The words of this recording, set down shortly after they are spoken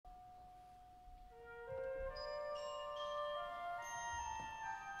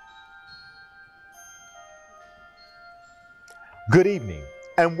Good evening,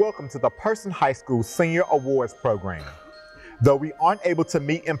 and welcome to the Person High School Senior Awards Program. Though we aren't able to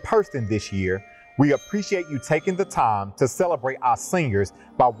meet in person this year, we appreciate you taking the time to celebrate our seniors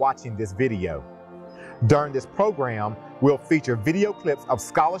by watching this video. During this program, we'll feature video clips of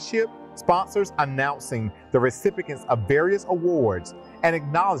scholarship sponsors announcing the recipients of various awards and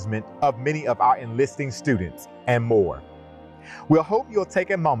acknowledgement of many of our enlisting students, and more. We'll hope you'll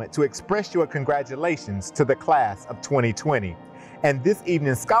take a moment to express your congratulations to the class of 2020 and this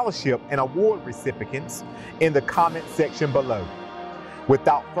evening's scholarship and award recipients in the comment section below.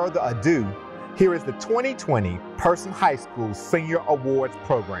 Without further ado, here is the 2020 Person High School Senior Awards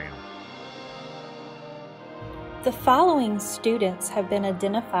Program. The following students have been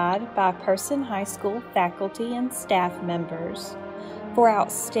identified by Person High School faculty and staff members for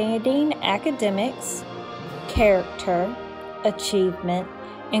outstanding academics, character, achievement,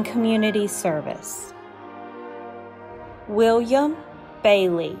 and community service. William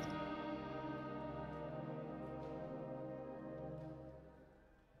Bailey,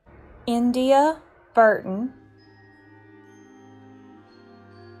 India Burton,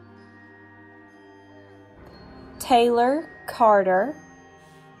 Taylor Carter,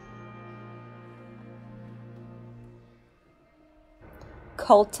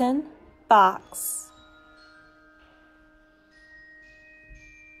 Colton Box,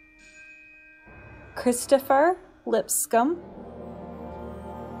 Christopher Lipscomb,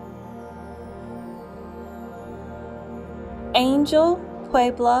 Angel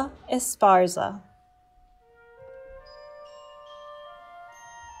Puebla Esparza,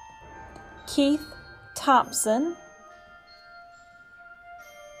 Keith Thompson,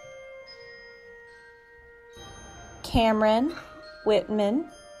 Cameron Whitman,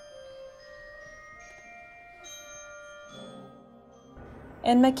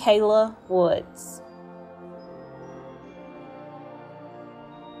 and Michaela Woods.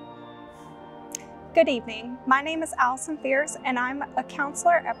 Good evening. My name is Allison Fierce and I'm a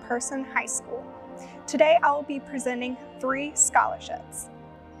counselor at Person High School. Today I will be presenting 3 scholarships.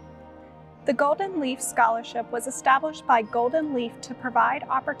 The Golden Leaf Scholarship was established by Golden Leaf to provide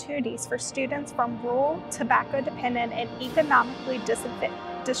opportunities for students from rural, tobacco-dependent, and economically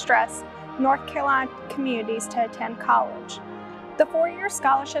distressed North Carolina communities to attend college. The 4-year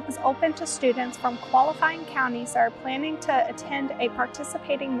scholarship is open to students from qualifying counties that are planning to attend a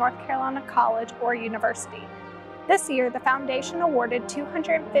participating North Carolina college or university. This year, the foundation awarded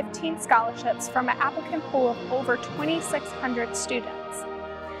 215 scholarships from an applicant pool of over 2,600 students.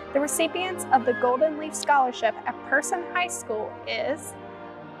 The recipients of the Golden Leaf Scholarship at Person High School is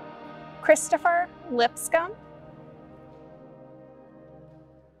Christopher Lipscomb,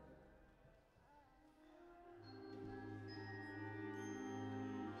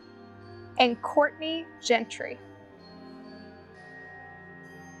 and Courtney Gentry.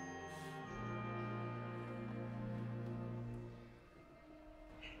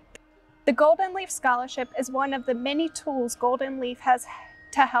 The Golden Leaf Scholarship is one of the many tools Golden Leaf has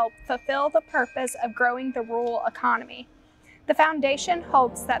to help fulfill the purpose of growing the rural economy. The foundation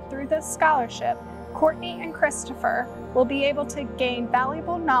hopes that through this scholarship, Courtney and Christopher will be able to gain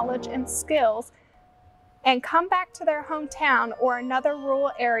valuable knowledge and skills and come back to their hometown or another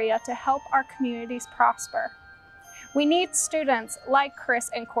rural area to help our communities prosper. We need students like Chris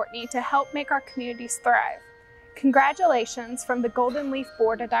and Courtney to help make our communities thrive. Congratulations from the Golden Leaf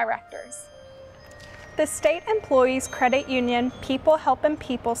Board of Directors. The State Employees Credit Union People Helping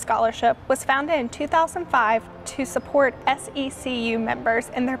People Scholarship was founded in 2005 to support SECU members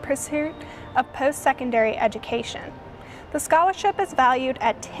in their pursuit of post-secondary education. The scholarship is valued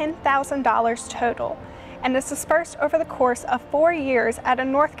at $10,000 total and is dispersed over the course of 4 years at a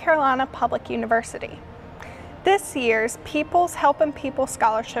North Carolina public university. This year's People's Helping People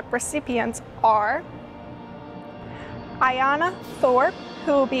Scholarship recipients are Ayanna Thorpe,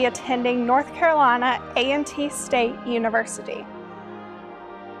 who will be attending North Carolina A&T State University.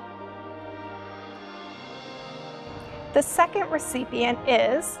 The second recipient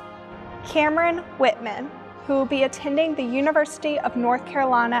is Cameron Whitman, who will be attending the University of North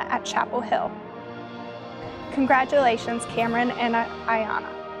Carolina at Chapel Hill. Congratulations, Cameron and Ayanna.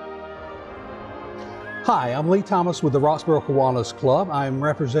 Hi, I'm Lee Thomas with the Roxborough Kiwanis Club. I'm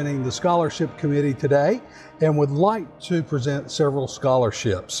representing the Scholarship Committee today and would like to present several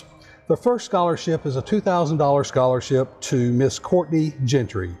scholarships. The first scholarship is a $2,000 scholarship to Miss Courtney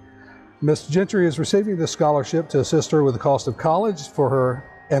Gentry. Miss Gentry is receiving this scholarship to assist her with the cost of college for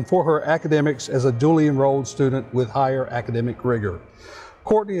her academics as a dually enrolled student with higher academic rigor.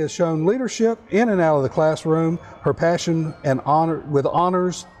 Courtney has shown leadership in and out of the classroom. Her passion and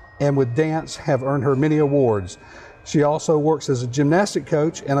honors and with dance have earned her many awards. She also works as a gymnastic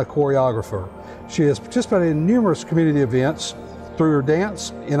coach and a choreographer. She has participated in numerous community events through her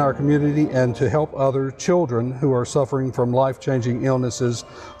dance in our community and to help other children who are suffering from life-changing illnesses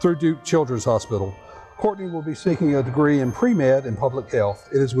through Duke Children's Hospital. Courtney will be seeking a degree in pre-med and public health.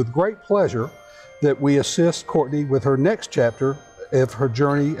 It is with great pleasure that we assist Courtney with her next chapter of her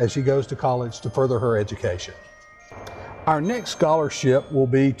journey as she goes to college to further her education. Our next scholarship will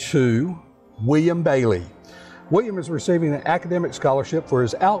be to William Bailey. William is receiving an academic scholarship for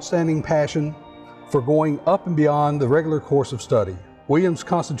his outstanding passion for going up and beyond the regular course of study. William's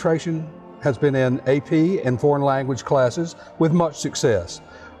concentration has been in AP and foreign language classes with much success.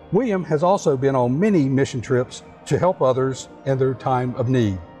 William has also been on many mission trips to help others in their time of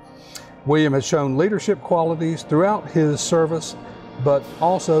need. William has shown leadership qualities throughout his service, but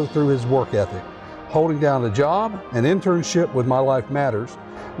also through his work ethic. Holding down a job, an internship with My Life Matters,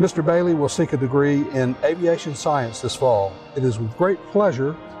 Mr. Bailey will seek a degree in aviation science this fall. It is with great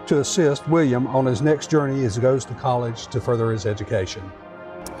pleasure to assist William on his next journey as he goes to college to further his education.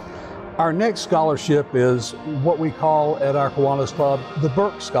 Our next scholarship is what we call at our Kiwanis Club the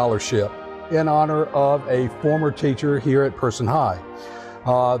Burke Scholarship, in honor of a former teacher here at Person High.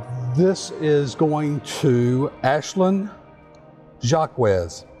 This is going to Ashlyn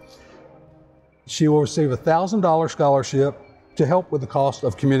Jacquez. She will receive a $1,000 scholarship to help with the cost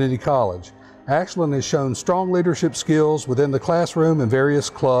of community college. Ashlyn has shown strong leadership skills within the classroom and various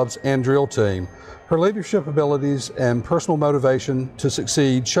clubs and drill team. Her leadership abilities and personal motivation to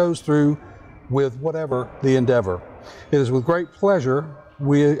succeed shows through with whatever the endeavor. It is with great pleasure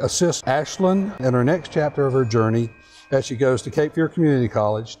we assist Ashlyn in her next chapter of her journey as she goes to Cape Fear Community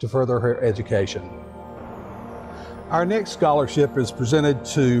College to further her education. Our next scholarship is presented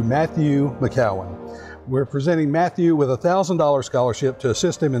to Matthew McCowan. We're presenting Matthew with a $1,000 scholarship to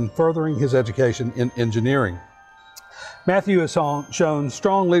assist him in furthering his education in engineering. Matthew has shown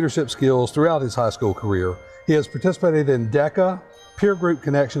strong leadership skills throughout his high school career. He has participated in DECA, peer group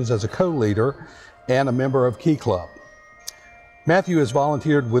connections as a co-leader, and a member of Key Club. Matthew has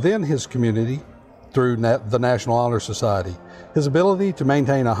volunteered within his community through the National Honor Society. His ability to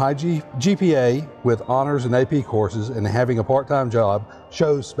maintain a high GPA with honors and AP courses and having a part-time job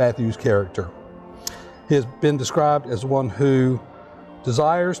shows Matthew's character. He has been described as one who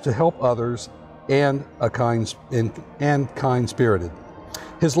desires to help others and kind-spirited.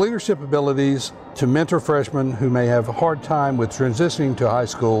 His leadership abilities to mentor freshmen who may have a hard time with transitioning to high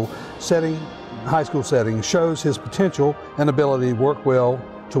school setting shows his potential and ability to work well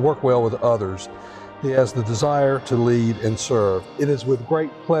with others. He has the desire to lead and serve. It is with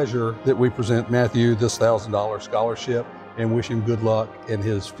great pleasure that we present Matthew this $1,000 scholarship and wish him good luck in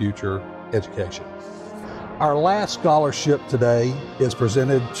his future education. Our last scholarship today is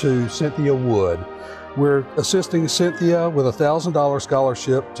presented to Cynthia Wood. We're assisting Cynthia with a $1,000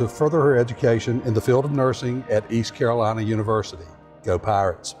 scholarship to further her education in the field of nursing at East Carolina University. Go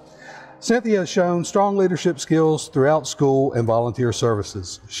Pirates! Cynthia has shown strong leadership skills throughout school and volunteer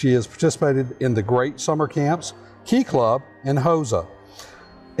services. She has participated in the Great Summer Camps, Key Club, and HOSA.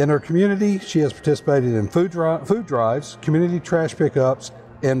 In her community, she has participated in food drives, community trash pickups,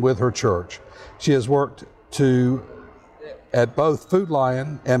 and with her church. She has worked at both Food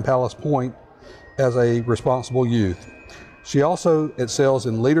Lion and Palace Point as a responsible youth. She also excels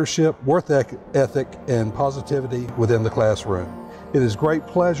in leadership, work ethic, and positivity within the classroom. It is a great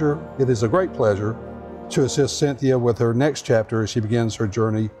pleasure to assist Cynthia with her next chapter as she begins her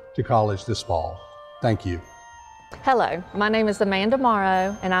journey to college this fall. Thank you. Hello, my name is Amanda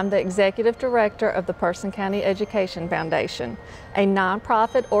Morrow, and I'm the Executive Director of the Person County Education Foundation, a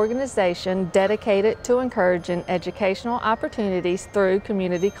nonprofit organization dedicated to encouraging educational opportunities through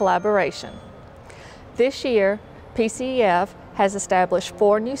community collaboration. This year, PCEF has established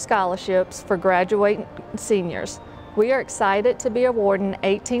 4 new scholarships for graduating seniors. We are excited to be awarding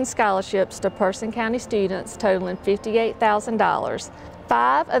 18 scholarships to Person County students totaling $58,000.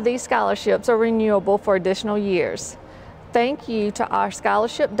 5 of these scholarships are renewable for additional years. Thank you to our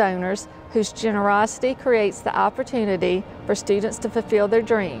scholarship donors whose generosity creates the opportunity for students to fulfill their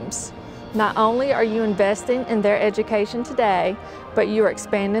dreams. Not only are you investing in their education today, but you are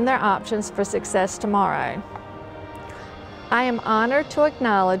expanding their options for success tomorrow. I am honored to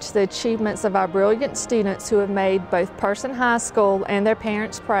acknowledge the achievements of our brilliant students who have made both Person High School and their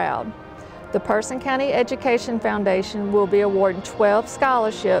parents proud. The Person County Education Foundation will be awarding 12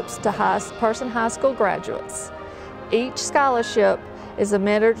 scholarships to Person High School graduates. Each scholarship is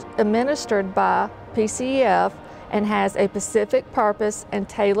administered by PCEF and has a specific purpose and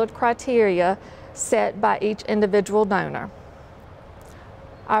tailored criteria set by each individual donor.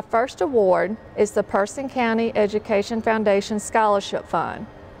 Our first award is the Person County Education Foundation Scholarship Fund.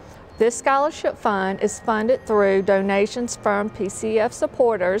 This scholarship fund is funded through donations from PCF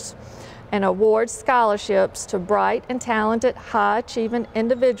supporters and awards scholarships to bright and talented high-achieving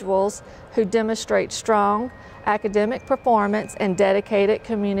individuals who demonstrate strong academic performance and dedicated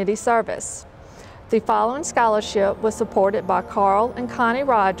community service. The following scholarship was supported by Carl and Connie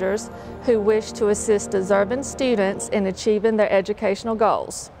Rogers, who wish to assist deserving students in achieving their educational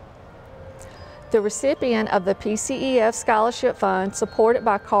goals. The recipient of the PCEF Scholarship Fund, supported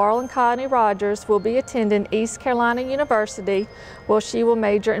by Carl and Connie Rogers, will be attending East Carolina University, where she will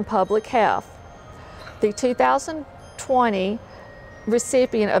major in public health. The 2020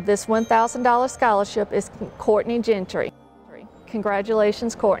 recipient of this $1,000 scholarship is Courtney Gentry.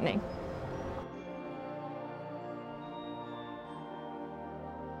 Congratulations, Courtney.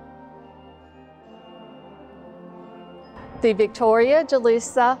 The Victoria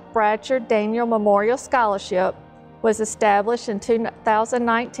Jalissa Bratcher Daniel Memorial Scholarship was established in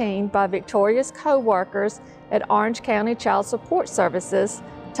 2019 by Victoria's co-workers at Orange County Child Support Services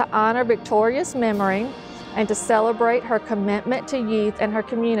to honor Victoria's memory and to celebrate her commitment to youth and her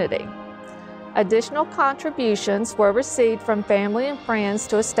community. Additional contributions were received from family and friends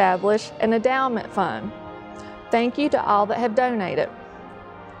to establish an endowment fund. Thank you to all that have donated.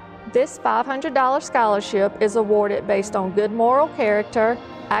 This $500 scholarship is awarded based on good moral character,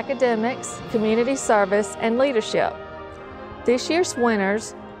 academics, community service, and leadership. This year's winner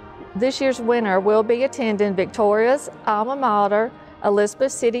will be attending Victoria's alma mater,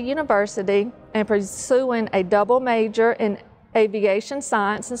 Elizabeth City University, and pursuing a double major in aviation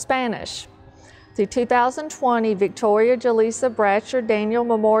science and Spanish. The 2020 Victoria Jalissa Bratcher Daniel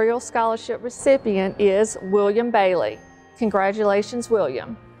Memorial Scholarship recipient is William Bailey. Congratulations,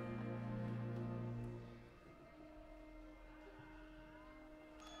 William.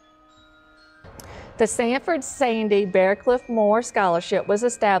 The Sanford Sandy Bearcliff Moore Scholarship was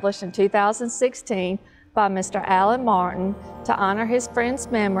established in 2016 by Mr. Alan Martin to honor his friend's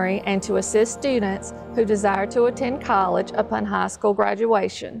memory and to assist students who desire to attend college upon high school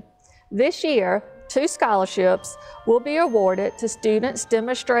graduation. This year, 2 scholarships will be awarded to students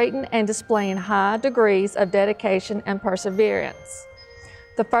demonstrating and displaying high degrees of dedication and perseverance.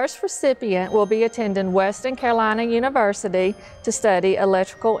 The first recipient will be attending Western Carolina University to study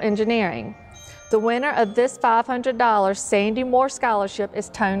electrical engineering. The winner of this $500 Sandy Moore Scholarship is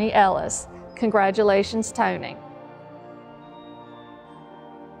Tony Ellis. Congratulations, Tony.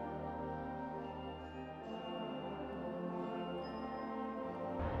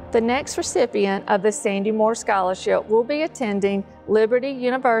 The next recipient of the Sandy Moore Scholarship will be attending Liberty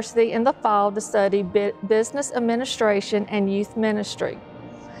University in the fall to study business administration and youth ministry.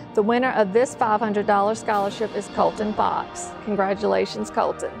 The winner of this $500 scholarship is Colton Fox. Congratulations,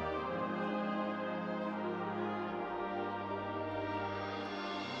 Colton.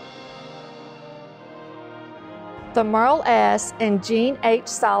 The Merle S. and Jean H.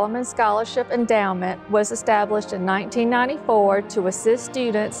 Solomon Scholarship Endowment was established in 1994 to assist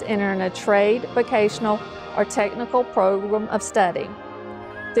students entering a trade, vocational, or technical program of study.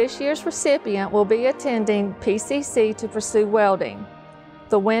 This year's recipient will be attending PCC to pursue welding.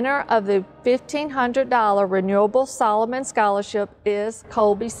 The winner of the $1,500 Renewable Solomon Scholarship is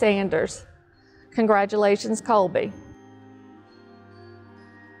Colby Sanders. Congratulations, Colby.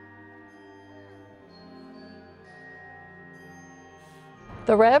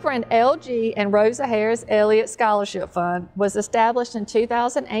 The Reverend L.G. and Rosa Harris Elliott Scholarship Fund was established in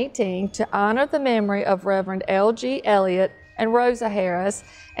 2018 to honor the memory of Reverend L.G. Elliott and Rosa Harris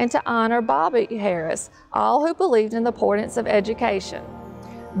and to honor Bobby Harris, all who believed in the importance of education.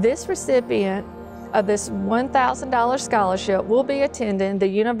 This recipient of this $1,000 scholarship will be attending the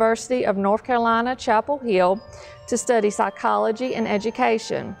University of North Carolina, Chapel Hill to study psychology and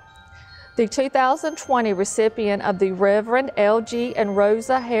education. The 2020 recipient of the Reverend L.G. and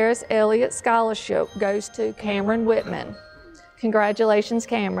Rosa Harris Elliott Scholarship goes to Cameron Whitman. Congratulations,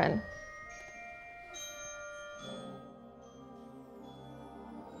 Cameron.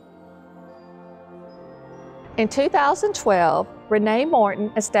 In 2012, Renee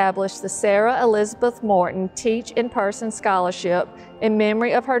Morton established the Sarah Elizabeth Morton Teach in Person Scholarship in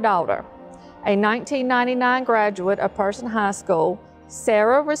memory of her daughter. A 1999 graduate of Person High School,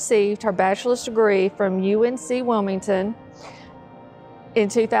 Sarah received her bachelor's degree from UNC Wilmington in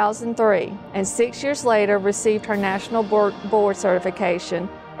 2003, and 6 years later received her National Board certification,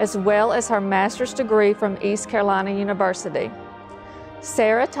 as well as her master's degree from East Carolina University.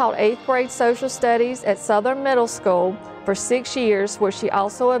 Sarah taught 8th grade social studies at Southern Middle School for 6 years, where she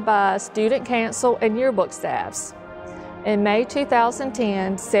also advised student council and yearbook staffs. In May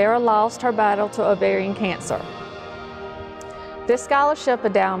 2010, Sarah lost her battle to ovarian cancer. This scholarship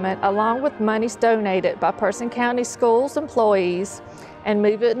endowment, along with monies donated by Person County Schools employees and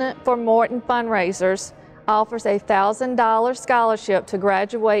Movement for Morton fundraisers, offers a $1,000 scholarship to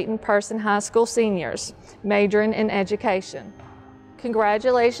graduating Person High School seniors majoring in education.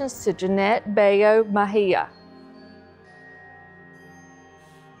 Congratulations to Jeanette Bayo Mahia.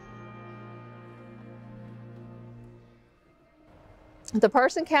 The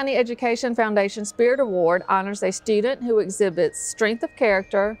Person County Education Foundation Spirit Award honors a student who exhibits strength of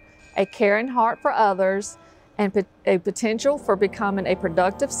character, a caring heart for others, and a potential for becoming a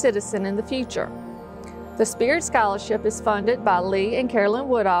productive citizen in the future. The Spirit Scholarship is funded by Lee and Carolyn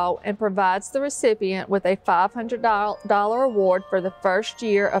Woodall and provides the recipient with a $500 award for the first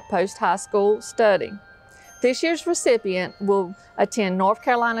year of post-high school study. This year's recipient will attend North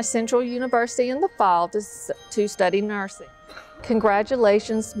Carolina Central University in the fall to study nursing.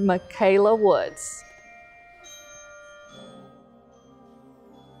 Congratulations, Michaela Woods.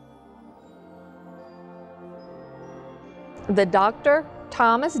 The Dr.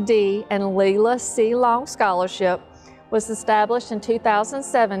 Thomas D. and Leela C. Long Scholarship was established in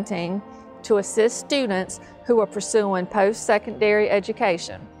 2017 to assist students who are pursuing post-secondary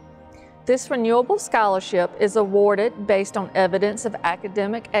education. This renewable scholarship is awarded based on evidence of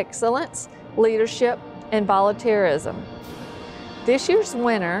academic excellence, leadership, and volunteerism. This year's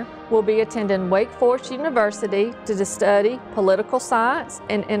winner will be attending Wake Forest University to study political science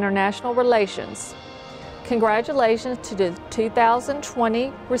and international relations. Congratulations to the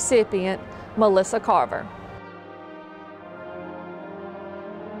 2020 recipient, Melissa Carver.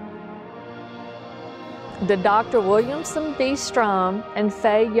 The Dr. Williamson B. Strum and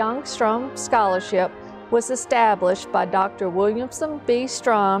Faye Young Strum Scholarship was established by Dr. Williamson B.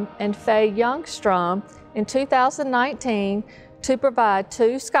 Strum and Faye Young Strum in 2019 to provide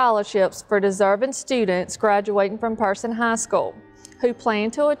 2 scholarships for deserving students graduating from Person High School who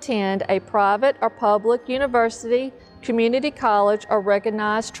plan to attend a private or public university, community college, or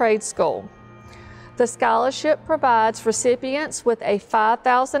recognized trade school. The scholarship provides recipients with a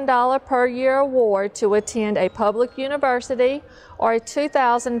 $5,000 per year award to attend a public university or a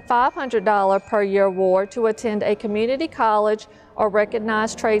 $2,500 per year award to attend a community college or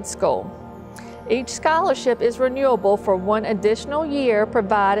recognized trade school. Each scholarship is renewable for 1 additional year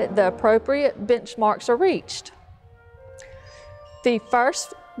provided the appropriate benchmarks are reached. The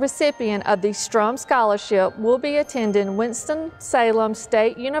first recipient of the Strum Scholarship will be attending Winston-Salem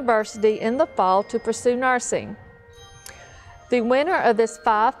State University in the fall to pursue nursing. The winner of this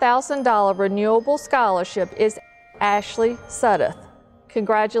 $5,000 renewable scholarship is Ashley Suddeth.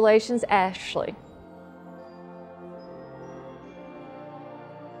 Congratulations, Ashley.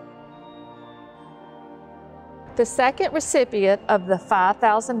 The second recipient of the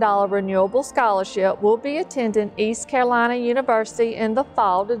 $5,000 renewable scholarship will be attending East Carolina University in the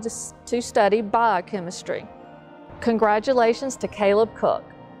fall to study biochemistry. Congratulations to Caleb Cook.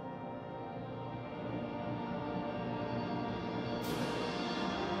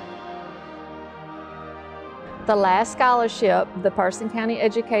 The last scholarship the Person County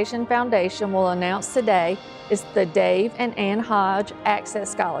Education Foundation will announce today is the Dave and Ann Hodge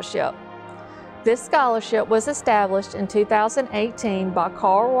Access Scholarship. This scholarship was established in 2018 by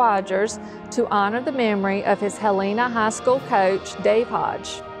Carl Rogers to honor the memory of his Helena High School coach, Dave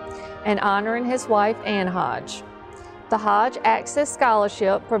Hodge, and honoring his wife, Ann Hodge. The Hodge Access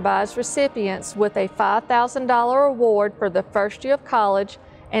Scholarship provides recipients with a $5,000 award for the first year of college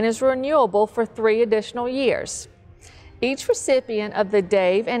and is renewable for 3 additional years. Each recipient of the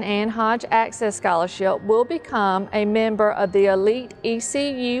Dave and Ann Hodge Access Scholarship will become a member of the Elite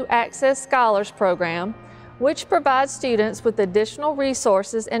ECU Access Scholars Program, which provides students with additional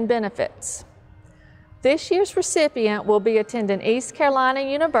resources and benefits. This year's recipient will be attending East Carolina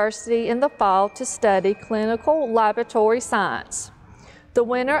University in the fall to study clinical laboratory science. The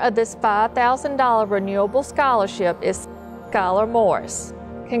winner of this $5,000 renewable scholarship is Skylar Morris.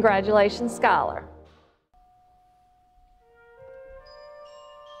 Congratulations, Skylar.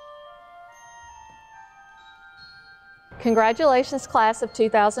 Congratulations, class of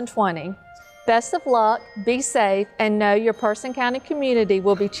 2020. Best of luck, be safe, and know your Person County community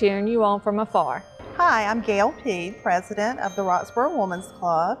will be cheering you on from afar. Hi, I'm Gail Peed, President of the Roxboro Women's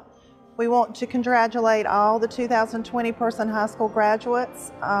Club. We want to congratulate all the 2020 Person High School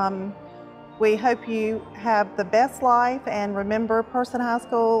graduates. We hope you have the best life and remember Person High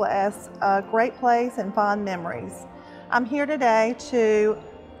School as a great place and fond memories. I'm here today to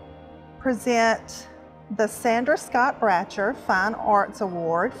present the Sandra Scott Bratcher Fine Arts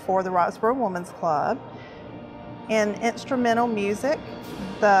Award for the Roxboro Women's Club. in instrumental music.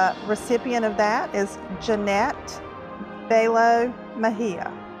 The recipient of that is Jeanette Belo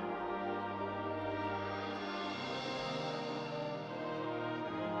Mejia.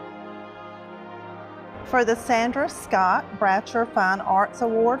 For the Sandra Scott Bratcher Fine Arts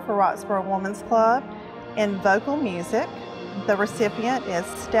Award for Roxborough Women's Club in vocal music, the recipient is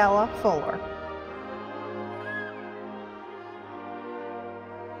Stella Fuller.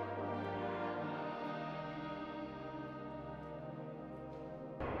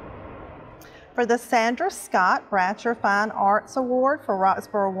 For the Sandra Scott Bratcher Fine Arts Award for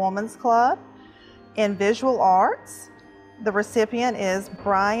Roxborough Women's Club in visual arts, the recipient is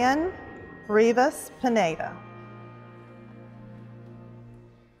Brian Rivas Pineda.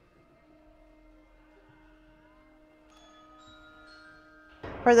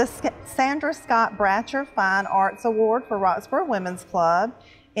 For the Sandra Scott Bratcher Fine Arts Award for Roxborough Women's Club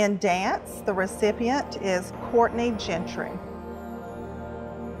in dance, the recipient is Courtney Gentry.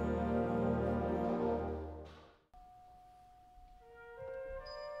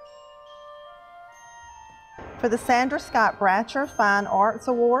 For the Sandra Scott Bratcher Fine Arts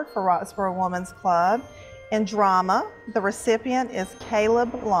Award for Roxborough Women's Club in drama, the recipient is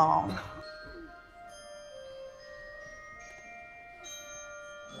Caleb Long.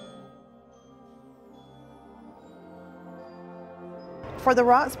 For the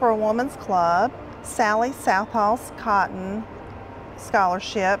Roxborough Women's Club, Sally Southall's Cotton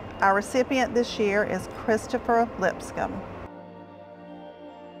Scholarship, our recipient this year is Christopher Lipscomb.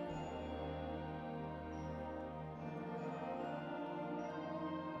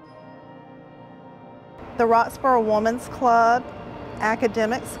 The Roxborough Women's Club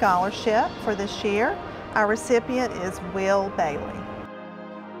Academic Scholarship for this year, our recipient is Will Bailey.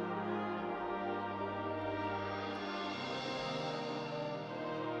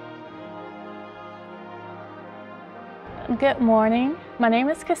 Good morning. My name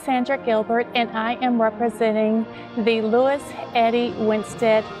is Cassandra Gilbert and I am representing the Lewis Eddie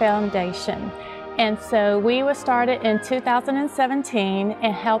Winstead Foundation. And so we were started in 2017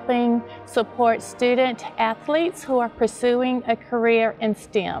 and helping support student athletes who are pursuing a career in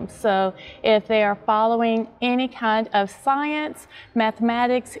STEM. So if they are following any kind of science,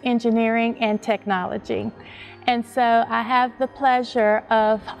 mathematics, engineering, and technology. And so I have the pleasure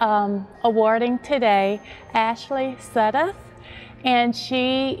of awarding today Ashley Sudduth, and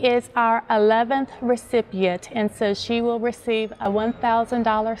she is our 11th recipient, and so she will receive a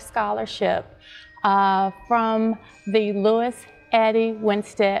 $1,000 scholarship from the Lewis Eddie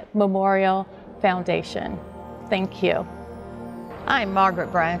Winstead Memorial Foundation. Thank you. I'm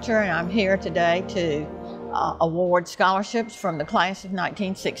Margaret Bratcher, and I'm here today to award scholarships from the class of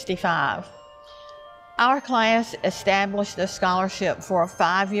 1965. Our class established a scholarship for a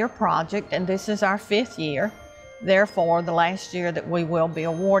 5-year project, and this is our 5th year. Therefore, the last year that we will be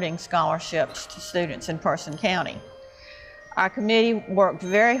awarding scholarships to students in Person County. Our committee worked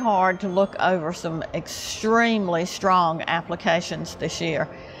very hard to look over some extremely strong applications this year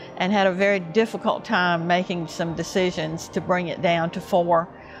and had a very difficult time making some decisions to bring it down to 4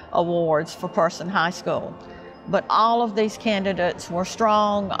 awards for Person High School. But all of these candidates were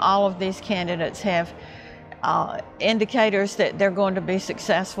strong. All of these candidates have indicators that they're going to be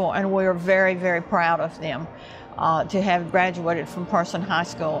successful, and we are very, very proud of them to have graduated from Person High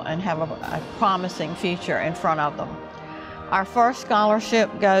School and have a promising future in front of them. Our first scholarship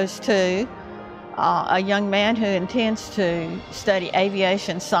goes to a young man who intends to study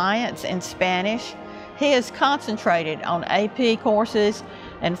aviation science and Spanish. He is concentrated on AP courses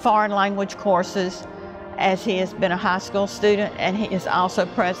and foreign language courses, as he has been a high school student, and he is also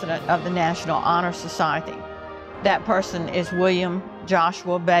president of the National Honor Society. That person is William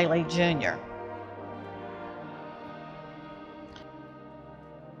Joshua Bailey, Jr.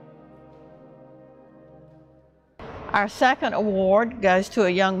 Our second award goes to a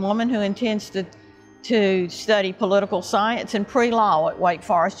young woman who intends to study political science and pre-law at Wake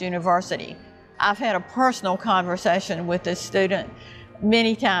Forest University. I've had a personal conversation with this student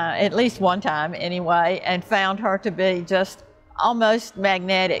many times, at least one time anyway, and found her to be just almost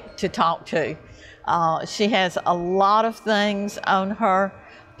magnetic to talk to. She has a lot of things on her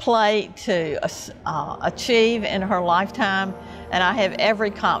plate to achieve in her lifetime, and I have every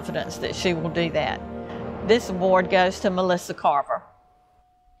confidence that she will do that. This award goes to Melissa Carver.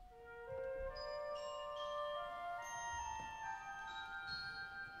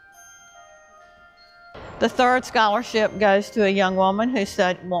 The third scholarship goes to a young woman who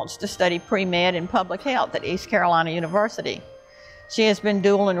wants to study pre-med in public health at East Carolina University. She has been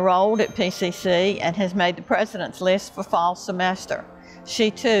dual enrolled at PCC and has made the president's list for fall semester.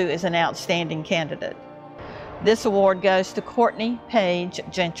 She too is an outstanding candidate. This award goes to Courtney Page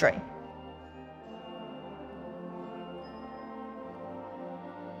Gentry.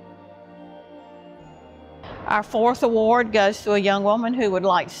 Our fourth award goes to a young woman who would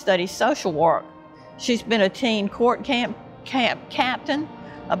like to study social work. She's been a teen court camp captain,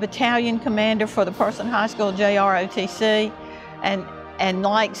 a battalion commander for the Person High School JROTC, and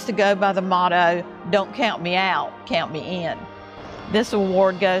likes to go by the motto, "Don't count me out, count me in." This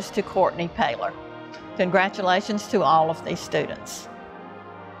award goes to Courtney Paler. Congratulations to all of these students.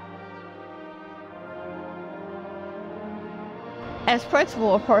 As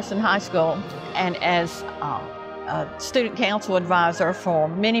principal of Person High School and as a student council advisor for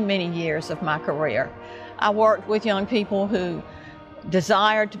many, many years of my career, I worked with young people who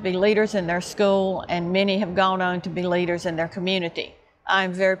desired to be leaders in their school, and many have gone on to be leaders in their community.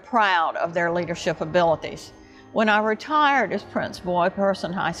 I'm very proud of their leadership abilities. When I retired as principal at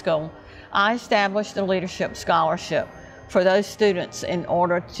Person High School, I established a leadership scholarship for those students in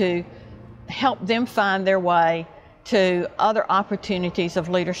order to help them find their way to other opportunities of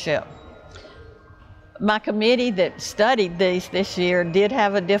leadership. My committee that studied these this year did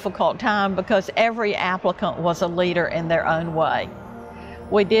have a difficult time because every applicant was a leader in their own way.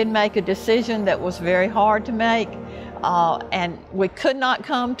 We did make a decision that was very hard to make, and we could not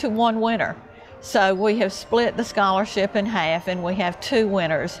come to one winner. So we have split the scholarship in half, and we have 2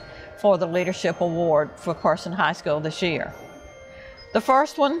 winners for the Leadership Award for Person High School this year. The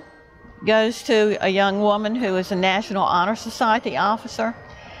first one goes to a young woman who is a National Honor Society officer,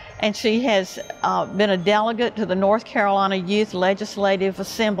 and she has been a delegate to the North Carolina Youth Legislative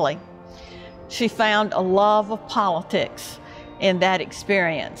Assembly. She found a love of politics in that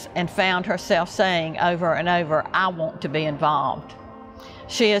experience and found herself saying over and over, "I want to be involved."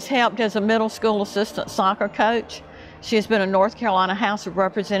 She has helped as a middle school assistant soccer coach. She has been a North Carolina House of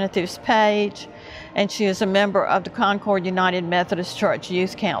Representatives page, and she is a member of the Concord United Methodist Church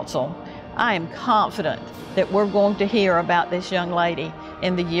Youth Council. I am confident that we're going to hear about this young lady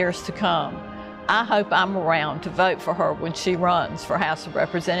in the years to come. I hope I'm around to vote for her when she runs for House of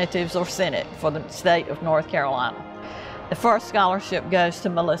Representatives or Senate for the state of North Carolina. The first scholarship goes to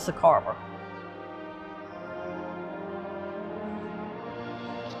Melissa Carver.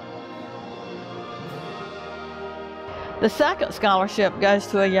 The second scholarship goes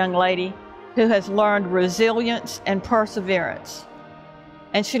to a young lady who has learned resilience and perseverance.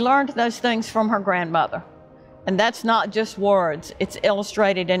 And she learned those things from her grandmother. And that's not just words, it's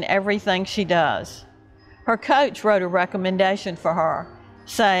illustrated in everything she does. Her coach wrote a recommendation for her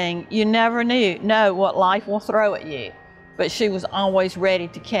saying, "You never know what life will throw at you," but she was always ready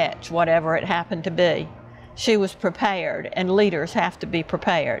to catch whatever it happened to be. She was prepared, and leaders have to be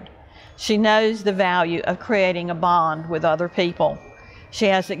prepared. She knows the value of creating a bond with other people. She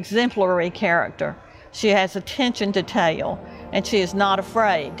has exemplary character. She has attention to detail, and she is not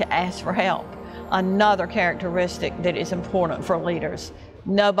afraid to ask for help. Another characteristic that is important for leaders.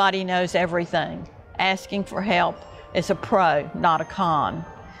 Nobody knows everything. Asking for help is a pro, not a con.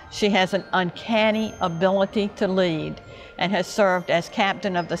 She has an uncanny ability to lead and has served as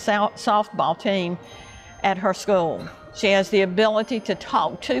captain of the softball team at her school. She has the ability to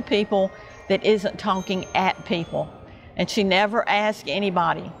talk to people that isn't talking at people. And she never asks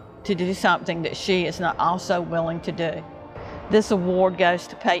anybody to do something that she is not also willing to do. This award goes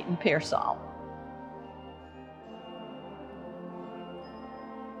to Peyton Pearsall.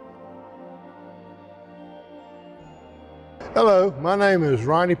 Hello, my name is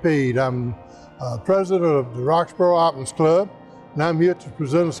Ronnie Peed. I'm president of the Roxborough Optimist Club, and I'm here to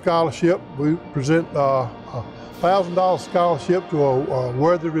present a scholarship. We present a $1,000 scholarship to a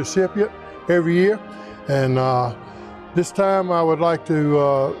worthy recipient every year. And this time I would like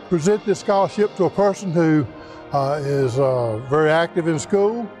to present this scholarship to a person who is very active in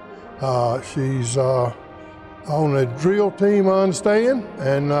school. She's on a drill team, I understand,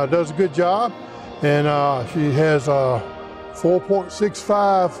 and does a good job. And she has a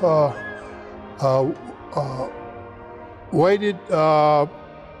 4.65 weighted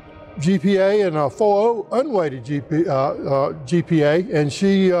GPA and a 4.0 unweighted GPA, and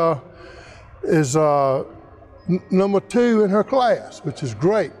she is number 2 in her class, which is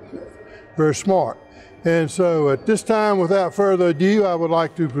great, very smart. And so at this time, without further ado, I would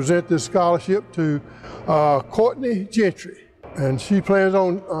like to present this scholarship to Courtney Gentry. And she plans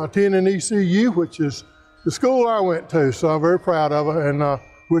on attending ECU, which is the school I went to, so I'm very proud of her and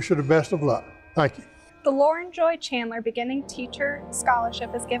wish her the best of luck. Thank you. The Lauren Joy Chandler Beginning Teacher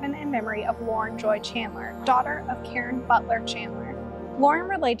Scholarship is given in memory of Lauren Joy Chandler, daughter of Karen Butler Chandler. Lauren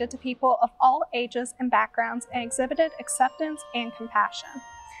related to people of all ages and backgrounds and exhibited acceptance and compassion.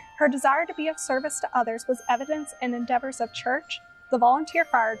 Her desire to be of service to others was evidenced in endeavors of church, the volunteer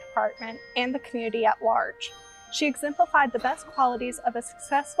fire department, and the community at large. She exemplified the best qualities of a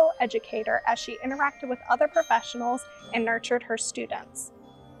successful educator as she interacted with other professionals and nurtured her students.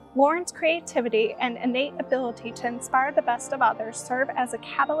 Lauren's creativity and innate ability to inspire the best of others serve as a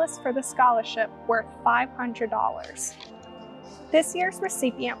catalyst for the scholarship worth $500. This year's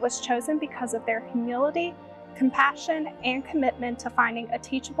recipient was chosen because of their humility, compassion, and commitment to finding a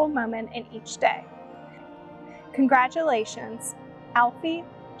teachable moment in each day. Congratulations, Alfie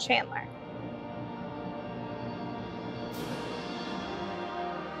Chandler.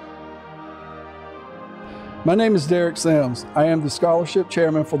 My name is Derek Sims. I am the Scholarship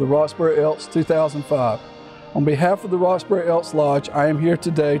Chairman for the Roxboro Elks 2005. On behalf of the Roxboro Elks Lodge, I am here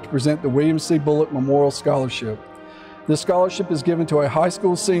today to present the William C. Bullock Memorial Scholarship. This scholarship is given to a high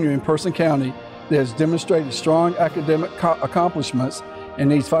school senior in Person County that has demonstrated strong academic accomplishments and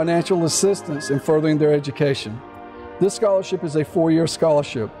needs financial assistance in furthering their education. This scholarship is a 4-year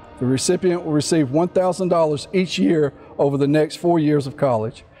scholarship. The recipient will receive $1,000 each year over the next 4 years of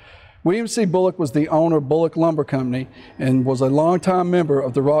college. William C. Bullock was the owner of Bullock Lumber Company and was a longtime member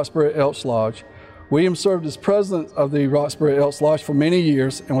of the Roxboro Elks Lodge. William served as president of the Roxboro Elks Lodge for many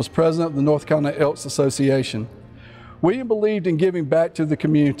years and was president of the North Carolina Elks Association. William believed in giving back to the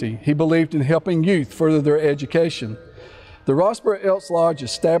community. He believed in helping youth further their education. The Roxboro Elks Lodge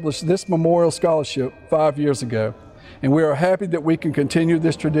established this memorial scholarship 5 years ago, and we are happy that we can continue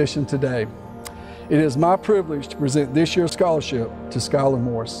this tradition today. It is my privilege to present this year's scholarship to Skylar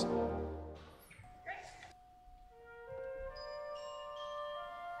Morris.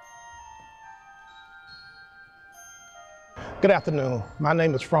 Good afternoon. My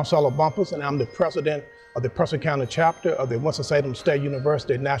name is Francois Bumpers, and I'm the president of the Person County chapter of the Winston-Salem State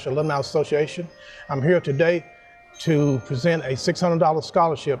University National Alumni Association. I'm here today to present a $600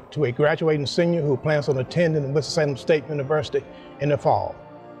 scholarship to a graduating senior who plans on attending Winston-Salem State University in the fall.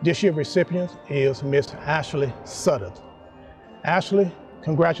 This year's recipient is Miss Ashley Sutter. Ashley,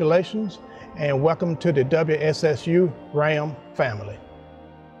 congratulations and welcome to the WSSU Ram family.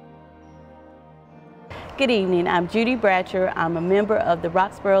 Good evening, I'm Judy Bratcher. I'm a member of the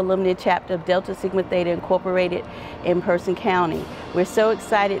Roxboro Alumni Chapter of Delta Sigma Theta Incorporated in Person County. We're so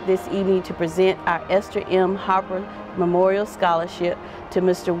excited this evening to present our Esther M. Harper Memorial Scholarship to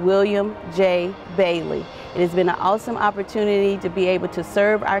Mr. William J. Bailey. It has been an awesome opportunity to be able to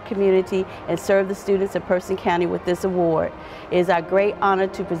serve our community and serve the students of Person County with this award. It is our great honor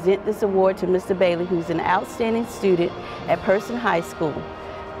to present this award to Mr. Bailey, who's an outstanding student at Person High School.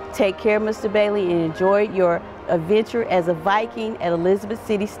 Take care, Mr. Bailey, and enjoy your adventure as a Viking at Elizabeth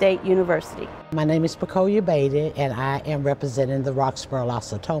City State University. My name is Pacolia Beatty, and I am representing the Roxboro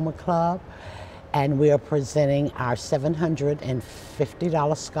Lossatoma Club, and we are presenting our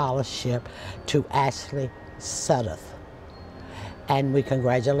 $750 scholarship to Ashley Sutter. And we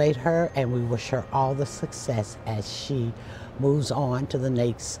congratulate her, and we wish her all the success as she moves on to the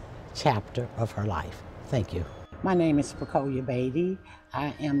next chapter of her life. Thank you. My name is Pacolia Beatty.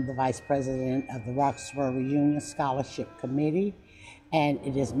 I am the Vice President of the Roxboro Reunion Scholarship Committee, and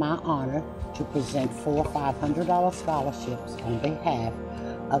it is my honor to present 4 $500 scholarships on behalf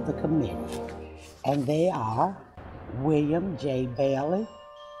of the committee. And they are William J. Bailey,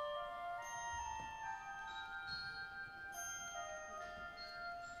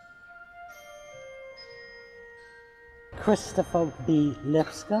 Christopher B.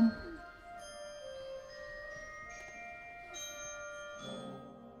 Lipscomb,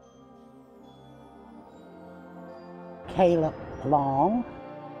 Caleb Long,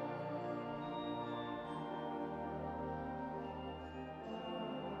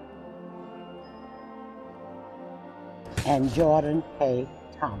 and Jordan K.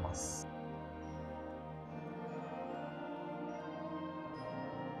 Thomas.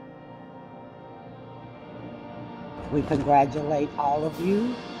 We congratulate all of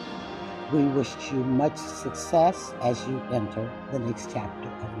you. We wish you much success as you enter the next chapter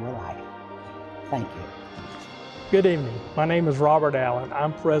of your life. Thank you. Good evening. My name is Robert Allen.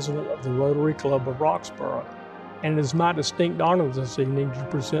 I'm president of the Rotary Club of Roxboro, and it is my distinct honor this evening to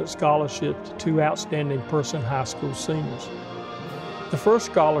present scholarships to 2 outstanding Person High School seniors. The first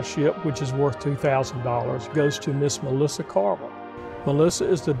scholarship, which is worth $2,000, goes to Miss Melissa Carver. Melissa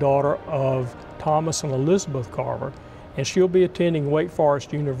is the daughter of Thomas and Elizabeth Carver, and she'll be attending Wake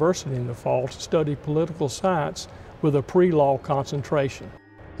Forest University in the fall to study political science with a pre-law concentration.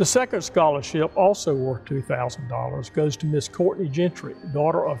 The second scholarship, also worth $2,000, goes to Miss Courtney Gentry,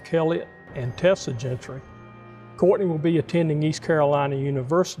 daughter of Kelly and Tessa Gentry. Courtney will be attending East Carolina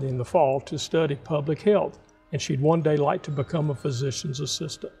University in the fall to study public health, and she'd one day like to become a physician's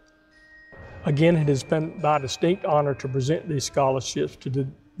assistant. Again, it has been my distinct honor to present these scholarships to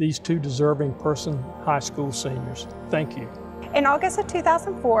these two deserving Person High School seniors. Thank you. In August of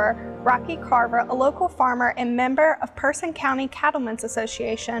 2004, Rocky Carver, a local farmer and member of Person County Cattlemen's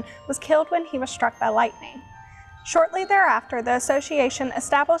Association, was killed when he was struck by lightning. Shortly thereafter, the association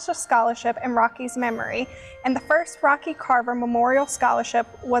established a scholarship in Rocky's memory, and the first Rocky Carver Memorial Scholarship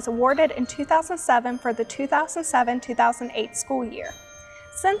was awarded in 2007 for the 2007-2008 school year.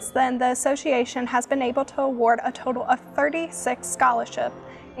 Since then, the association has been able to award a total of 36 scholarships,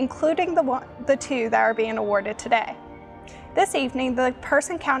 including the two that are being awarded today. This evening, the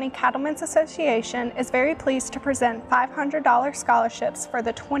Person County Cattlemen's Association is very pleased to present $500 scholarships for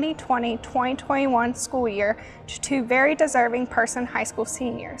the 2020-2021 school year to two very deserving Person High School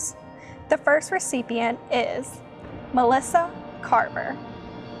seniors. The first recipient is Melissa Carver.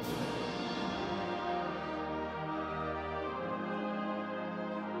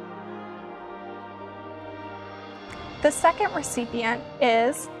 The second recipient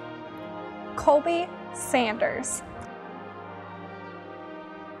is Colby Sanders.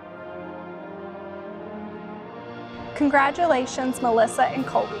 Congratulations, Melissa and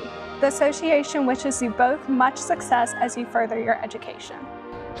Colby. The association wishes you both much success as you further your education.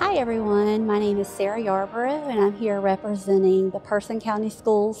 Hi everyone, my name is Sarah Yarborough and I'm here representing the Person County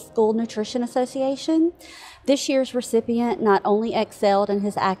Schools School Nutrition Association. This year's recipient not only excelled in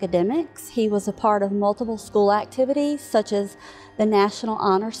his academics, he was a part of multiple school activities such as the National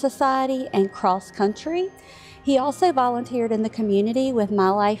Honor Society and cross country. He also volunteered in the community with My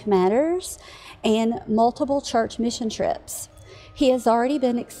Life Matters and multiple church mission trips. He has already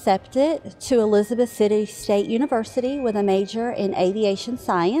been accepted to Elizabeth City State University with a major in aviation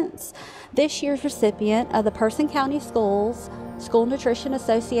science. This year's recipient of the Person County Schools School Nutrition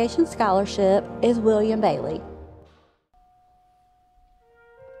Association Scholarship is William Bailey.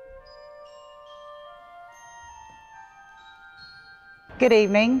 Good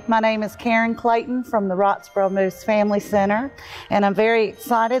evening. My name is Karen Clayton from the Roxboro Moose Family Center, and I'm very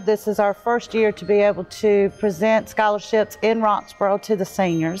excited. This is our first year to be able to present scholarships in Roxboro to the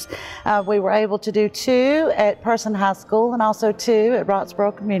seniors. We were able to do 2 at Person High School and also 2 at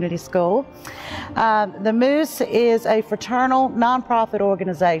Roxboro Community School. The Moose is a fraternal nonprofit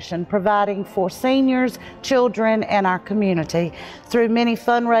organization providing for seniors, children, and our community through many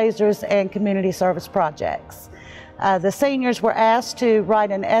fundraisers and community service projects. The seniors were asked to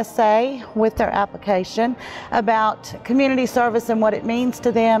write an essay with their application about community service and what it means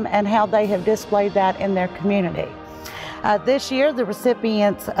to them and how they have displayed that in their community. This year, the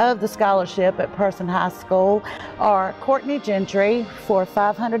recipients of the scholarship at Person High School are Courtney Gentry for a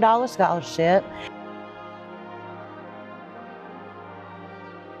 $500 scholarship,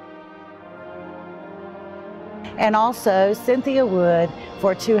 and also Cynthia Wood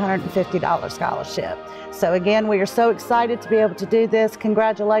for a $250 scholarship. So again, we are so excited to be able to do this.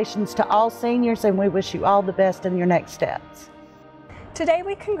 Congratulations to all seniors, and we wish you all the best in your next steps. Today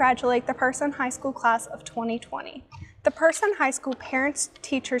we congratulate the Person High School class of 2020. The Person High School Parents,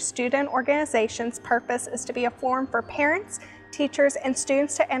 Teachers, Student Organization's purpose is to be a forum for parents, teachers, and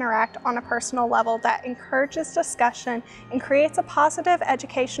students to interact on a personal level that encourages discussion and creates a positive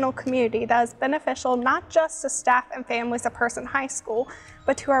educational community that is beneficial not just to staff and families of Person High School,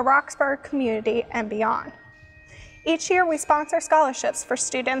 but to our Roxboro community and beyond. Each year we sponsor scholarships for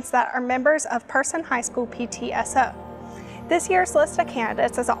students that are members of Person High School PTSO. This year's list of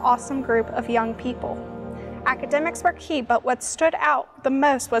candidates is an awesome group of young people. Academics were key, but what stood out the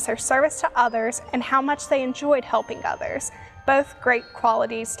most was their service to others and how much they enjoyed helping others, both great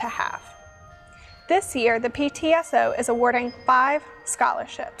qualities to have. This year, the PTSO is awarding 5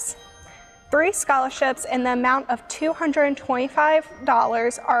 scholarships. 3 scholarships in the amount of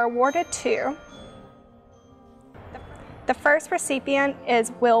 $225 are awarded to. The first recipient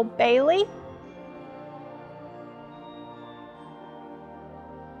is Will Bailey.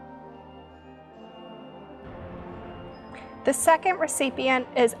 The second recipient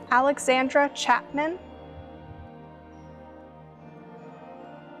is Alexandra Chapman.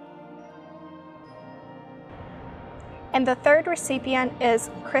 And the third recipient is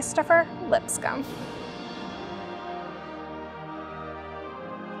Christopher Lipscomb.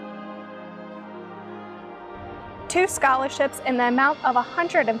 Two scholarships in the amount of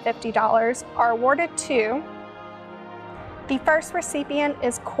 $150 are awarded to. The first recipient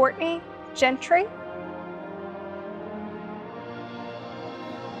is Courtney Gentry.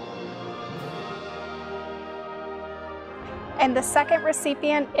 And the second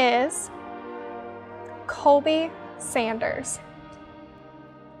recipient is Colby Sanders.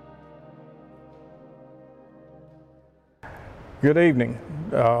 Good evening.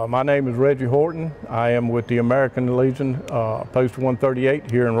 My name is Reggie Horton. I am with the American Legion Post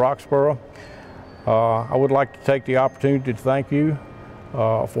 138 here in Roxboro. I would like to take the opportunity to thank you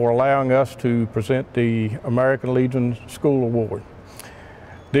for allowing us to present the American Legion School Award.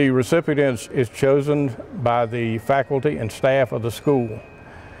 The recipient is chosen by the faculty and staff of the school.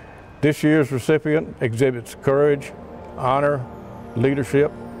 This year's recipient exhibits courage, honor,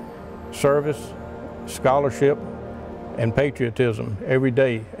 leadership, service, scholarship, and patriotism every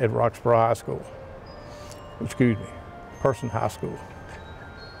day at Roxboro High School. Person High School.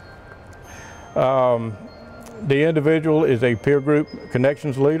 The individual is a peer group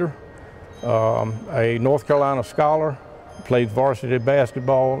connections leader, a North Carolina scholar, plays varsity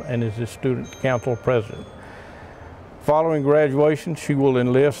basketball, and is a student council president. Following graduation, she will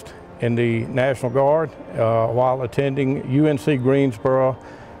enlist in the National Guard while attending UNC Greensboro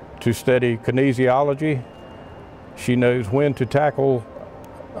to study kinesiology. She knows when to tackle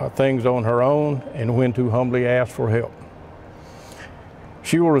things on her own and when to humbly ask for help.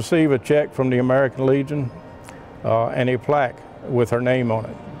 She will receive a check from the American Legion and a plaque with her name on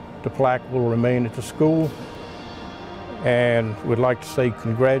it. The plaque will remain at the school, and we'd like to say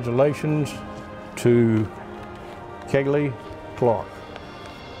congratulations to Kaylee Clark.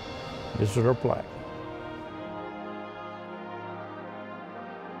 This is her plaque.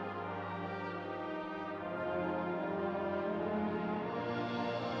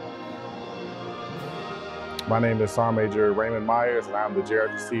 My name is Sergeant Major Raymond Myers, and I'm the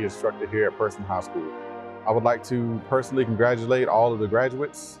JRTC instructor here at Person High School. I would like to personally congratulate all of the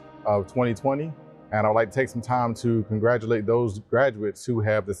graduates of 2020, and I would like to take some time to congratulate those graduates who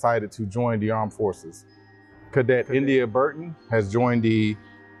have decided to join the armed forces. Cadet India Burton has joined the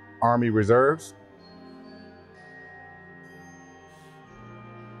Army Reserves.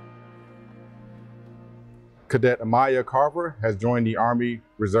 Cadet Amaya Carver has joined the Army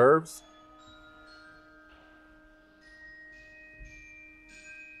Reserves.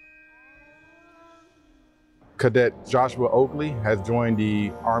 Cadet Joshua Oakley has joined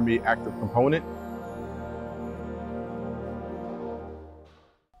the Army Active Component.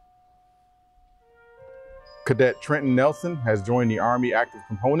 Cadet Trenton Nelson has joined the Army Active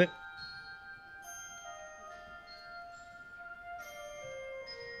Component.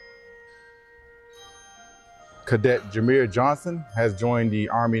 Cadet Jameer Johnson has joined the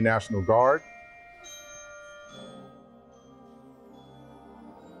Army National Guard.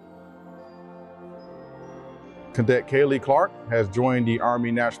 Cadet Kaylee Clark has joined the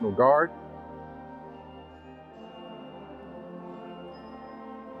Army National Guard.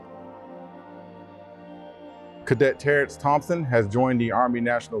 Cadet Terrence Thompson has joined the Army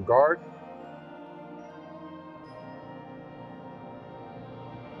National Guard.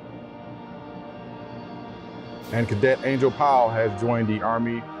 And Cadet Angel Powell has joined the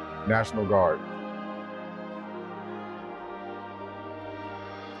Army National Guard.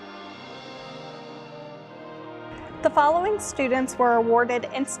 The following students were awarded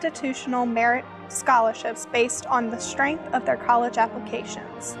institutional merit scholarships based on the strength of their college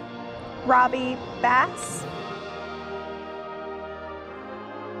applications. Robbie Bass,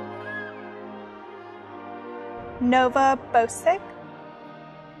 Nova Bosick,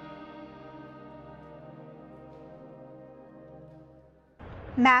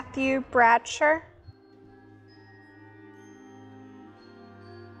 Matthew Bradsher,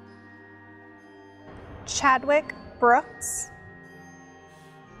 Chadwick Brooks,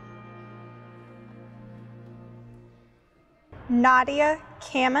 Nadia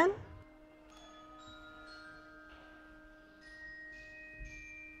Kamen,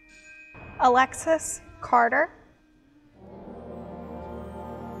 Alexis Carter,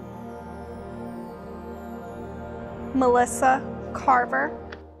 Melissa Carver,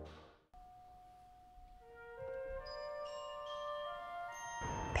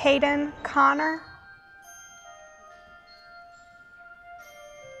 Peyton Connor,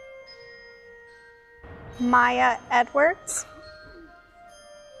 Maya Edwards,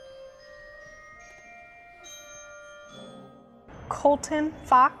 Colton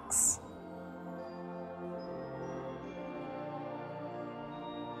Fox,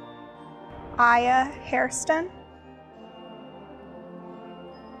 Aya Hairston,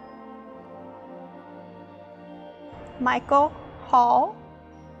 Michael Hall,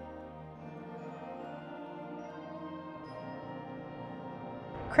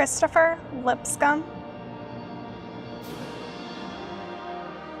 Christopher Lipscomb,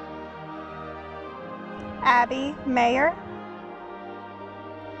 Abby Mayer,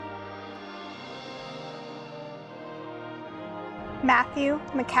 Matthew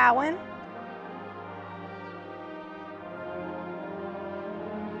McCowan,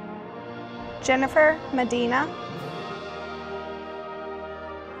 Jennifer Medina,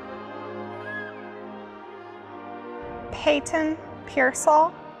 Peyton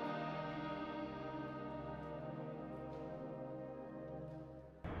Pearsall,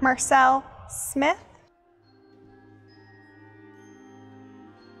 Marcel Smith,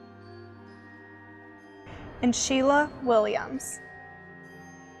 and Sheila Williams.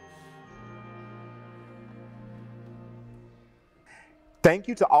 Thank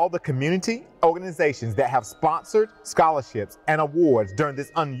you to all the community organizations that have sponsored scholarships and awards during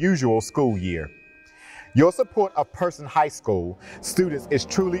this unusual school year. Your support of Person High School students is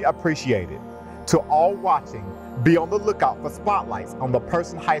truly appreciated. To all watching, be on the lookout for spotlights on the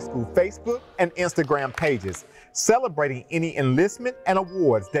Person High School Facebook and Instagram pages, celebrating any enlistment and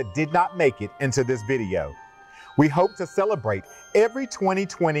awards that did not make it into this video. We hope to celebrate every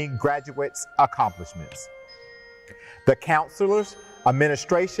 2020 graduate's accomplishments. The counselors,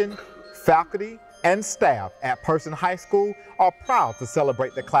 administration, faculty, and staff at Person High School are proud to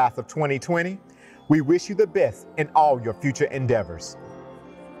celebrate the class of 2020. We wish you the best in all your future endeavors.